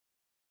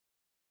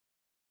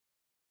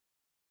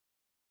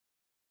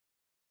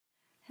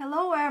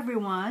Hello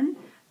everyone.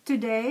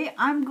 Today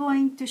I'm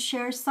going to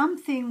share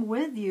something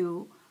with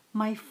you,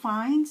 my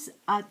finds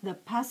at the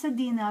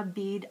Pasadena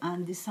Bead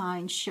and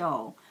Design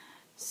Show.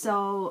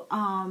 So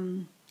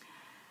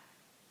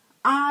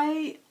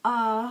I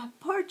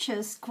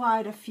purchased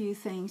quite a few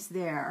things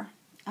there,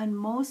 and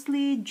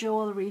mostly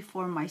jewelry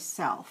for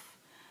myself.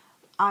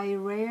 I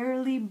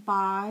rarely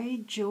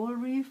buy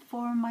jewelry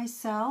for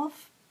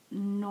myself.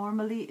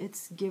 Normally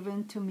it's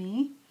given to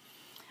me.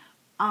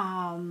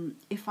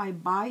 If I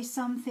buy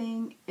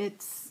something,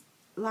 it's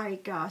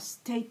like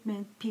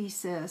statement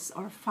pieces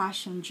or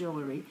fashion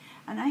jewelry,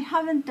 and I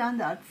haven't done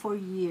that for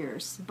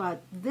years.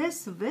 But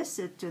this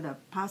visit to the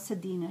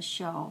Pasadena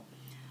show,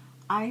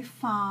 I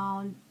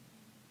found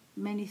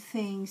many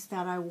things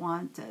that I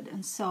wanted,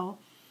 and so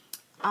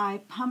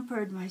I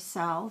pampered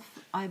myself.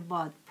 I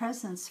bought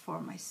presents for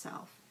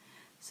myself.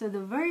 So the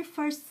very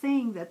first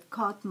thing that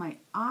caught my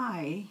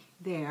eye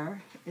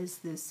there is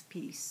this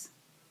piece.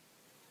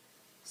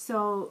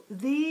 So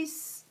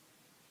this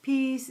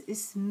piece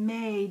is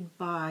made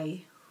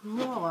by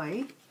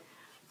Roy.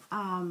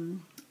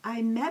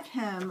 I met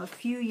him a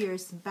few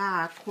years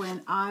back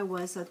when I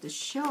was at the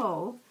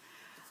show,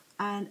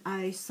 and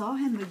I saw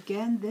him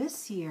again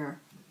this year.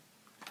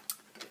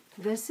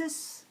 This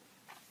is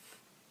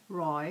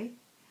Roy.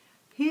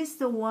 He's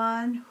the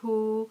one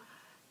who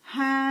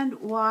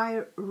hand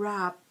wire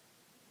wrapped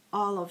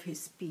all of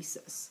his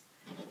pieces.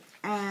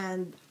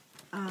 And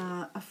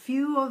a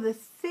few of the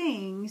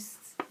things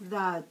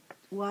that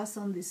was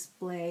on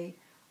display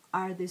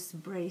are these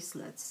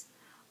bracelets,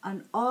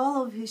 and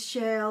all of his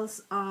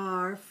shells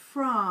are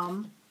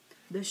from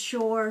the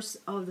shores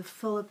of the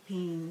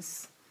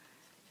Philippines,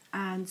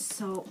 and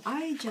so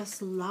I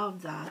just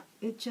love that.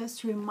 It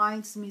just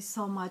reminds me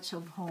so much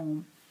of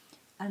home.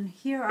 And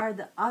here are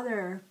the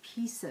other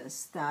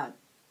pieces that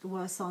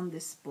was on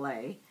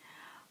display.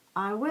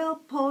 I will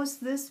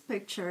post these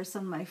pictures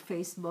on my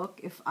Facebook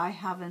if I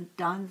haven't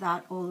done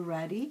that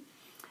already.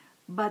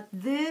 But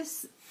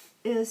this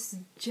is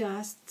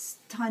just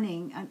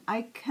stunning, and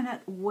I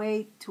cannot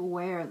wait to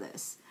wear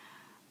this.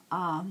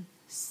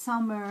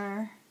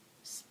 Summer,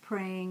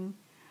 spring,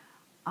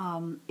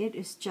 it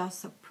is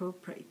just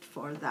appropriate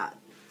for that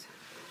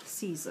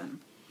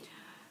season.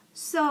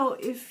 So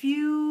if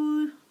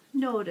you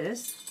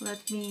notice,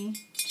 let me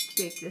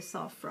take this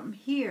off from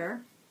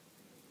here.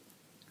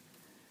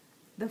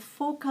 The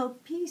focal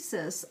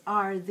pieces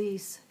are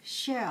these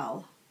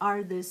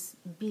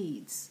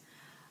beads,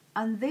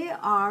 and they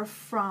are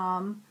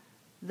from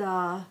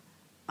the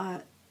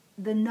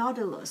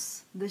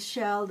Nautilus, the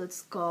shell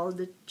that's called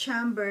the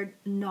chambered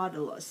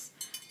Nautilus.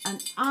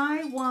 And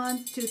I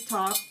want to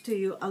talk to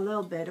you a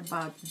little bit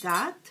about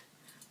that,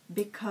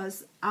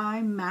 because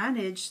I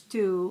managed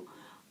to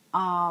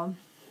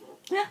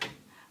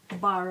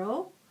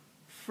borrow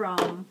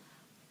from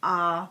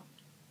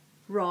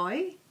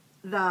Roy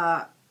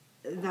the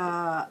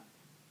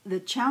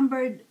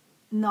chambered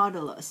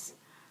Nautilus.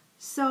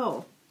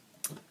 So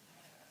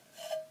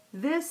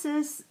this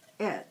is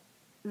it.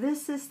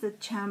 This is the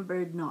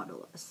chambered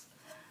Nautilus.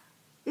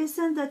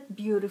 Isn't that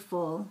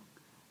beautiful?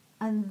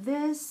 And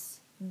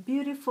this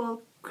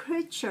beautiful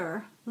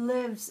creature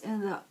lives in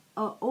the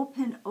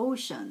open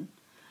ocean.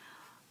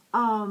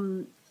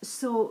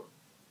 So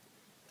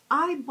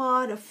I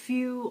bought a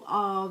few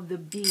of the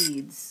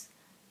beads.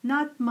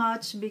 Not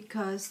much,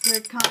 because they're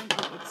kind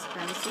of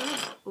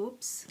expensive.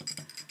 Oops.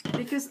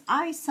 Because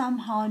I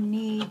somehow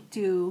need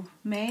to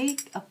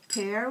make a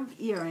pair of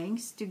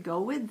earrings to go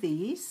with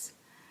these.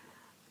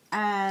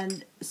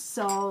 And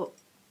so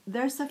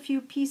there's a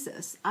few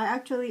pieces. I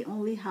actually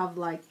only have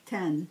like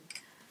 10.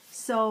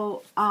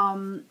 So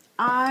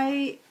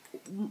I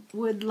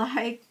would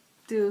like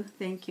to,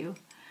 thank you.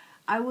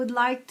 I would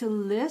like to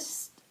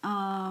list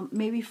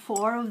maybe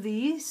 4 of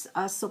these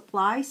as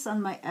supplies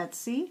on my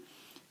Etsy,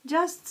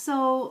 just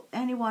so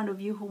any one of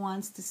you who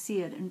wants to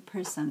see it in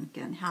person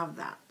can have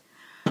that.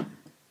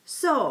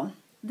 So,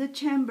 the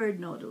chambered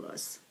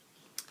Nautilus.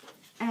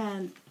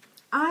 And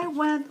I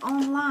went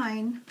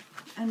online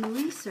and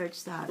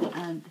researched that,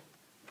 and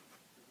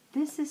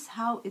this is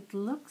how it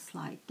looks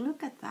like.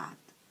 Look at that.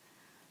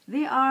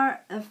 They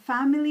are a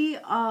family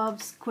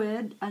of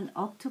squid and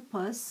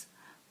octopus,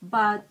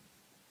 but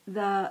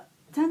the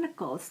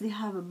tentacles, they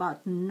have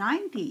about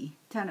 90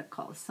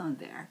 tentacles on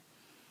there.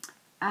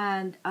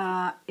 And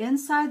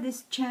inside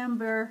this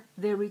chamber,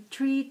 they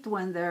retreat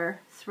when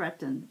they're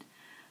threatened.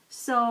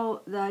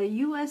 So the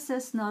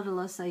USS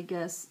Nautilus, I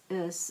guess,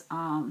 is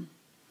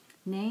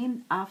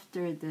named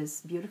after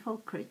this beautiful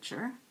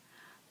creature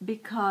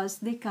because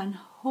they can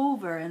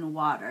hover in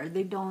water.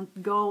 They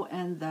don't go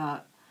in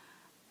the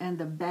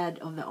bed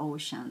of the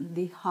ocean.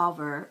 They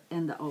hover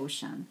in the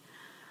ocean.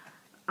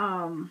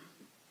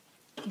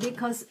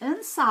 Because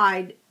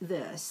inside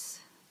this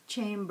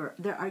chamber,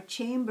 there are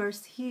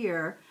chambers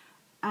here,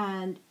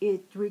 and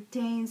it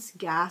retains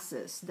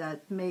gases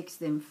that makes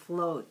them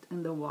float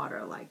in the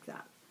water like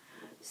that.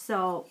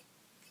 So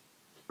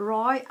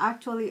Roy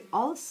actually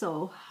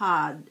also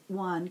had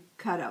one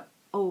cut up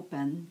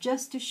open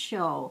just to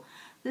show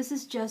This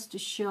is just to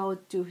show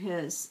to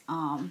his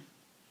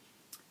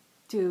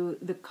to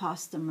the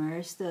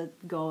customers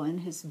that go in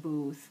his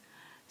booth.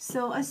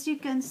 So as you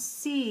can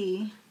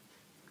see,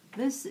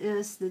 this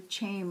is the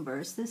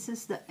chambers. This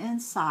is the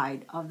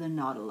inside of the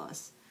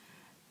Nautilus.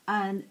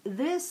 And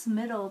this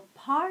middle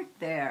part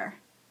there,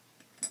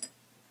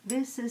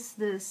 this is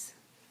this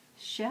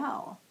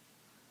shell.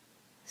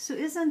 So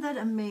isn't that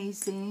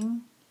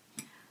amazing?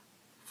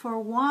 For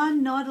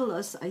one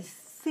Nautilus, I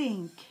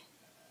think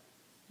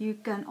you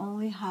can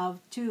only have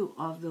 2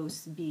 of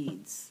those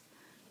beads.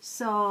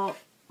 So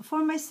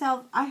for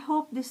myself, I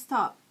hope they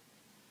stop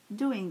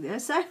doing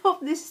this. I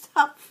hope they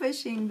stop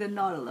fishing the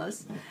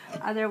Nautilus.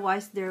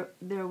 Otherwise, there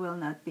will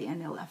not be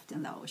any left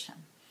in the ocean.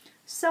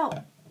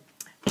 So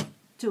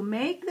to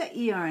make the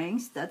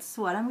earrings, that's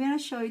what I'm going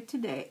to show you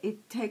today.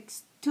 It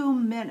takes 2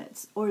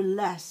 minutes or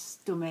less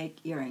to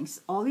make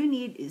earrings. All you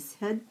need is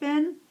head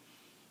pin,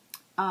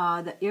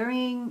 the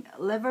earring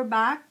lever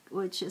back,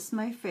 which is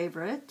my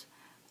favorite,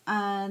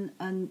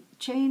 and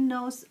chain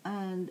nose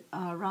and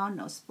round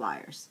nose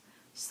pliers.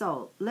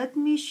 So let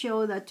me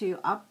show that to you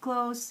up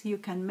close. You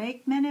can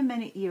make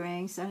many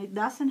earrings, and it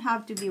doesn't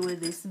have to be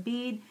with this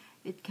bead.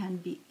 It can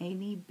be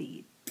any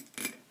bead.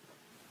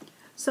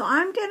 So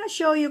I'm going to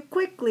show you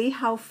quickly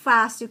how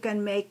fast you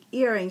can make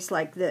earrings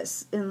like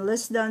this in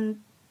less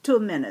than 2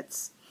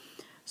 minutes.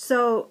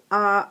 So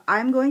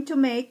I'm going to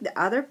make the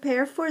other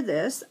pair for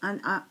this,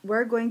 and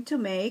we're going to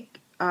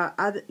make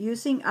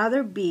using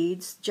other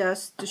beads.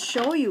 Just to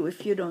show you,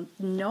 if you don't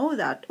know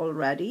that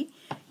already,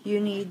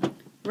 you need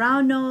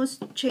round nose,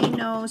 chain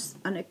nose,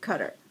 and a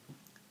cutter.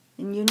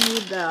 And you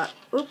need the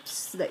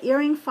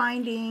earring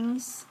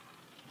findings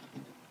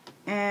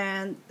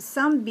and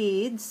some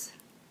beads.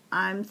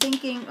 I'm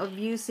thinking of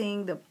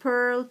using the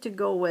pearl to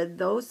go with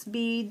those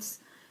beads.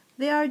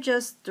 They are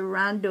just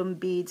random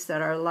beads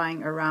that are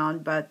lying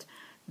around, but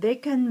they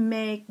can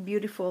make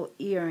beautiful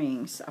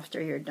earrings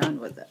after you're done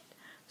with it.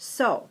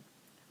 So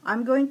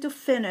I'm going to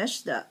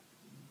finish the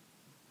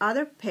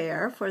other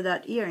pair for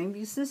that earring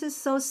because this is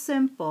so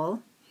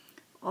simple.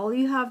 All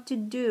you have to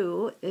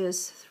do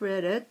is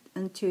thread it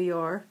into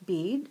your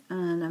bead,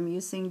 and I'm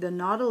using the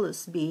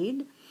Nautilus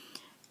bead,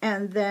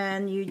 and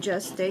then you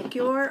just take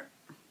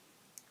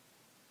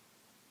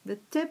the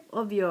tip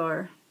of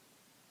your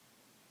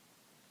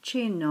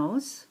chain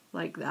nose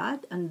like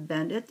that and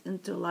bend it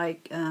into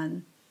like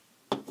an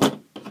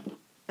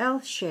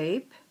L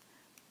shape.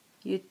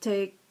 You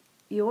take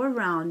your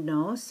round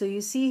nose, so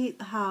you see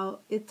how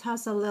it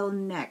has a little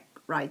neck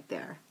right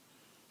there.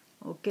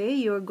 Okay,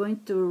 you're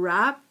going to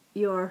wrap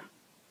your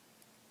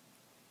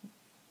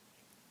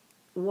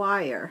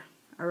wire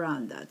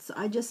around that. So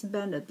I just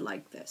bend it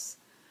like this.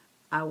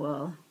 I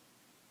will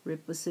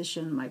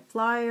reposition my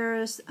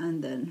pliers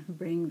and then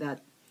bring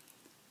that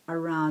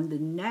around the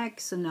neck,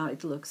 so now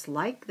it looks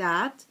like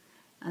that.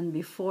 And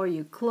before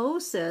you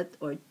close it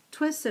or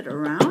twist it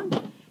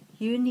around,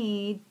 you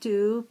need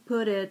to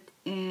put it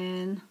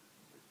in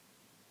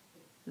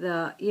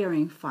the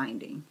earring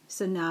finding.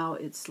 So now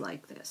it's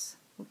like this.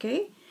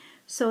 Okay,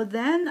 so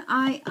then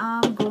I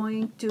am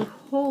going to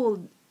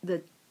hold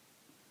the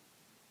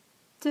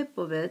tip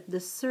of it, the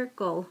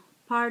circle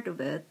part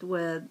of it,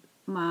 with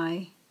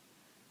my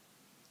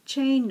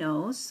chain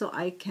nose so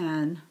I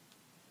can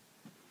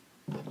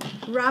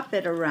wrap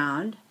it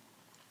around.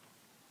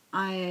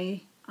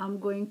 I am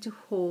going to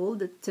hold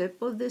the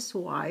tip of this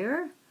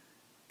wire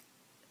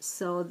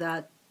so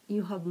that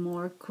you have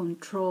more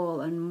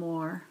control and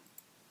more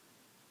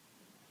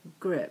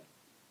grip,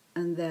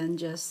 and then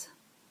just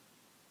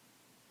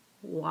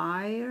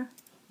wire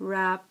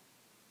wrap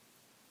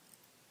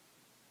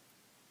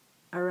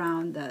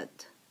around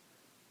that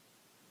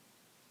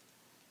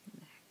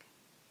neck.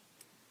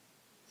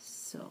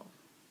 So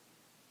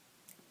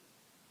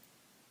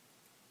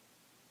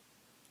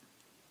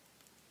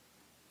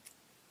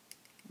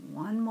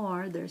one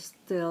more, there's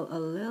still a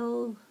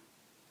little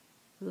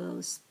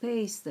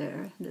space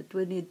there that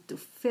we need to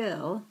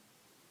fill,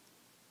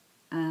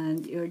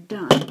 and you're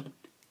done.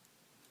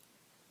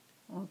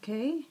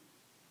 Okay,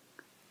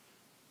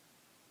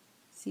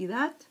 see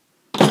that?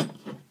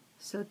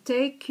 So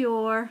take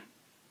your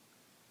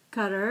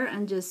cutter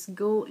and just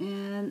go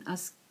in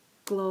as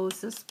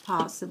close as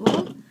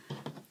possible,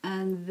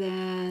 and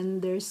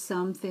then there's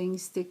something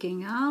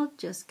sticking out,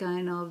 just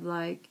kind of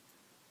like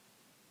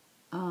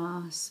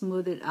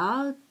smooth it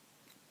out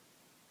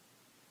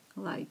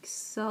like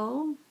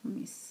so. Let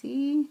me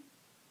see.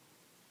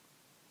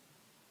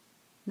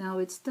 Now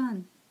it's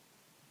done.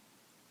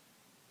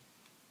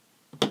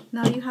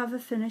 Now you have a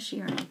finished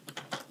earring.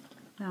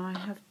 Now I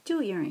have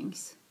 2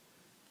 earrings.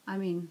 I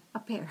mean, a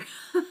pair.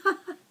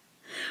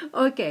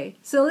 Okay,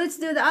 so let's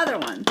do the other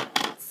one.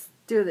 Let's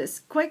do this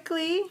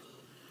quickly.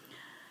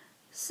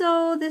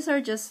 So these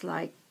are just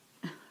like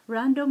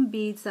random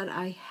beads that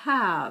I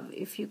have.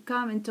 If you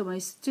come into my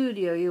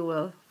studio, you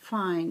will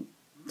find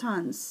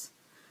tons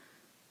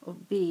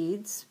of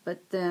beads,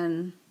 but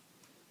then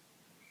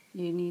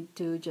you need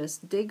to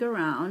just dig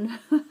around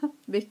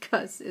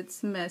because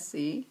it's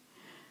messy.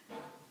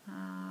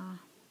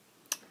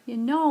 You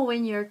know,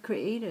 when you're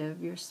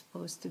creative, you're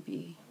supposed to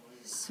be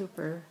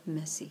super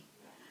messy.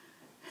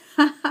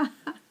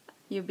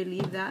 You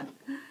believe that?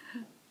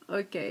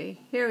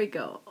 Okay, here we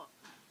go.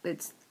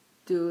 Let's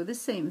do the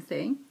same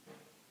thing.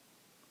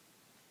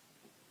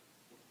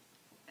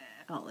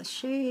 All the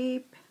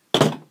shape.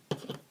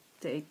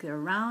 Take the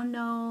round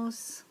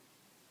nose.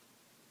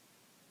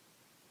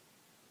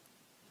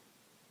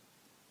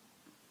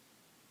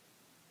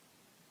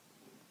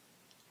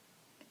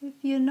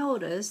 If you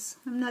notice,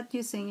 I'm not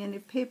using any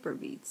paper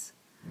beads.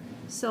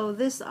 So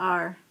these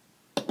are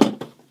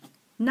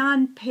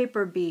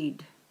non-paper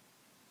bead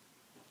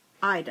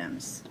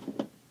items.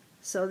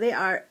 So they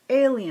are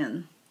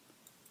alien.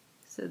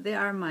 So they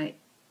are my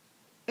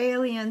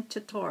alien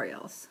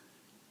tutorials,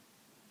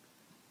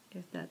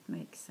 if that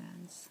makes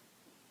sense.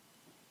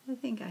 I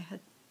think I had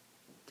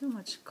too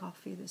much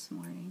coffee this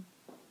morning.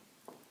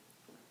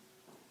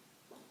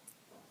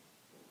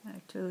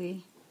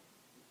 Actually,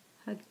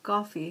 had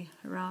coffee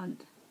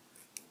around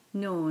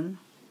noon.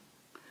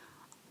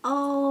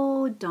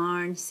 Oh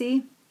darn,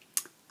 see,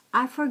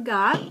 I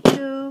forgot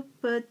to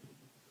put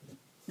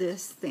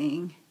this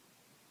thing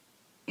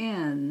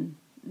in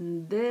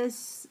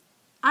this.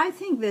 I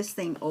think this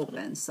thing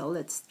opens, so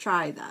let's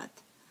try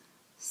that.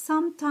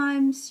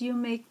 Sometimes you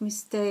make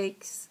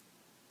mistakes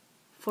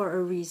for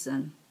a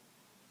reason.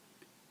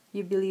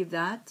 You believe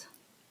that?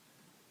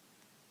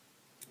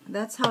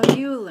 That's how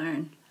you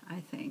learn, I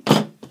think.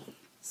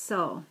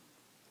 So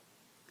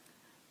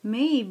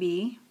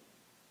maybe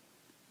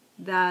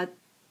that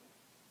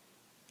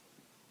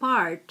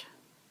part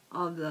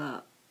of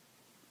the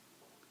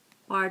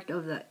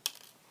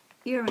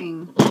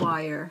earring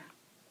wire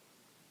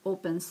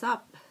opens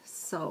up,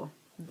 so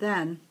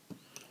then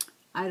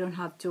I don't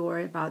have to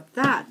worry about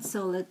that.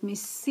 So let me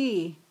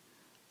see.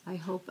 I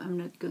hope I'm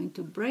not going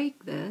to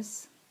break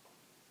this.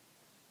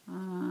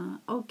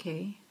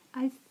 Okay,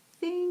 I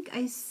think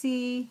I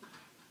see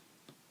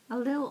a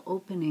little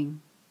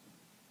opening.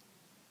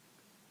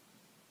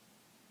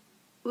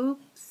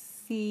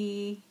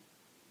 Oopsie,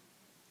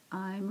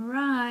 I'm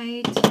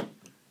right.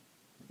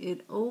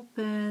 It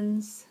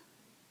opens,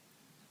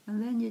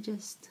 and then you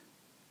just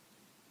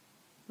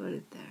put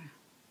it there.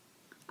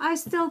 I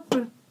still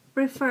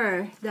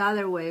prefer the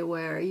other way,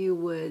 where you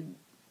would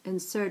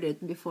insert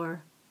it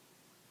before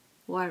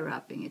wire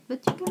wrapping it,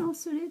 but you can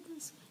also do it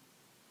this way.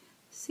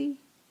 See?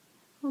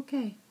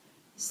 Okay,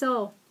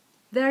 so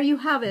there you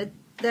have it.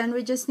 Then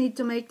we just need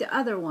to make the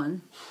other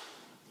one,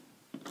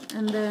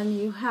 and then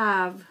you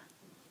have,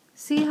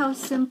 see how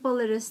simple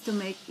it is to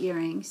make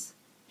earrings.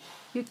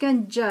 You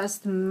can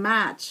just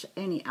match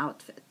any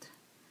outfit.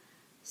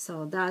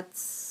 So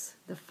that's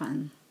the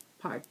fun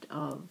part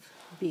of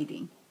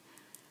beading.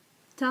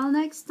 Till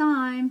next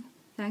time,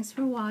 thanks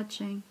for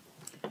watching.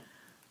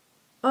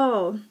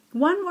 Oh,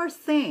 one more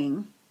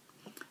thing.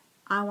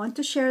 I want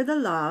to share the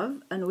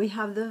love, and we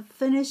have the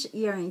finished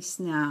earrings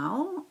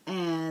now,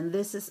 and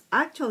this is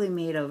actually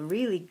made of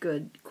really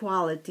good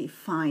quality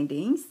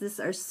findings. These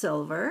are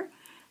silver,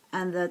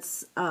 and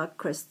that's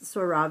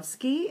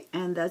Swarovski,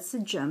 and that's a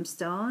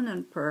gemstone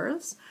and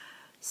pearls.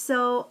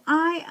 So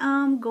I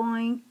am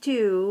going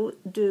to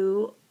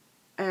do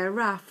a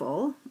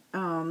raffle.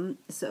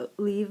 So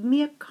leave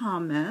me a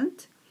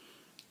comment,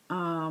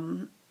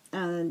 and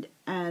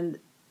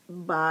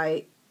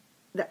by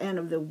the end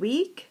of the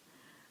week,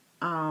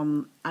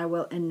 I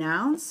will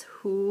announce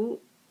who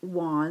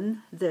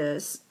won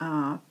this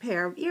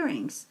pair of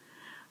earrings,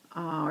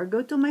 or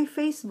go to my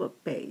Facebook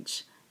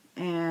page.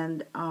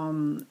 And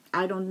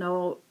I don't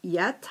know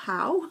yet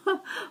how,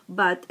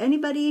 but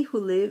anybody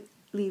who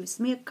leaves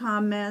me a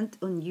comment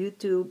on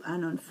YouTube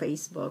and on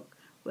Facebook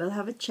will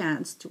have a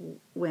chance to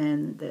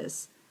win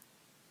this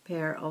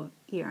pair of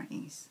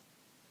earrings.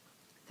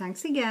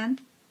 Thanks again.